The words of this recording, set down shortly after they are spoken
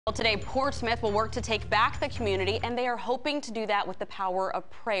Today, Portsmouth will work to take back the community, and they are hoping to do that with the power of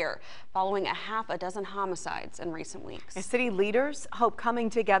prayer, following a half a dozen homicides in recent weeks. And city leaders hope coming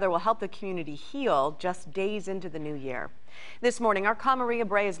together will help the community heal just days into the new year. This morning, our KaMaria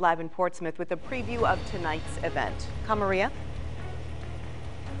Braye is live in Portsmouth with a preview of tonight's event. KaMaria?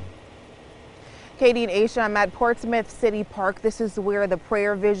 Katie and Aisha, I'm at Portsmouth City Park. This is where the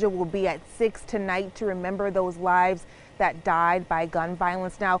prayer vigil will be at 6 tonight to remember those lives that died by gun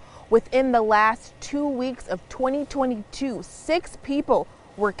violence. Now, within the last 2 weeks of 2022, 6 people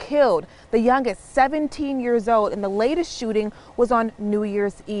were killed, the youngest 17 years old, and the latest shooting was on New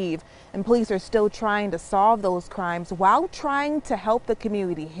Year's Eve. And police are still trying to solve those crimes while trying to help the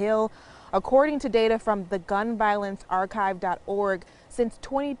community heal. According to data from the gunviolencearchive.org, since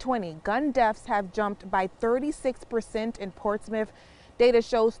 2020, gun deaths have jumped by 36% in Portsmouth. Data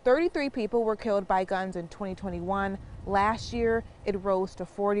shows 33 people were killed by guns in 2021. Last year, it rose to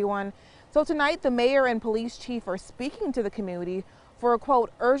 41. So tonight, the mayor and police chief are speaking to the community for a,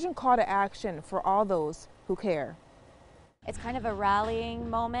 quote, urgent call to action for all those who care. It's kind of a rallying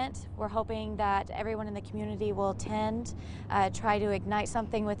moment. We're hoping that everyone in the community will attend, try to ignite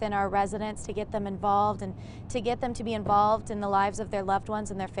something within our residents to get them involved and to get them to be involved in the lives of their loved ones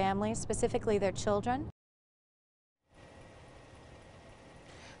and their families, specifically their children.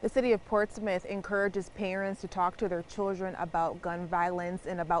 The city of Portsmouth encourages parents to talk to their children about gun violence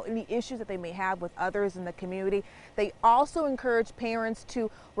and about any issues that they may have with others in the community. They also encourage parents to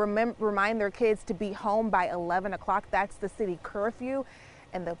remind their kids to be home by 11 o'clock. That's the city curfew.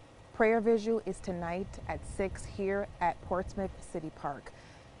 And the prayer vigil is tonight at 6 here at Portsmouth City Park.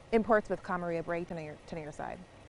 In Portsmouth, KaMaria Braye, 10 on your side.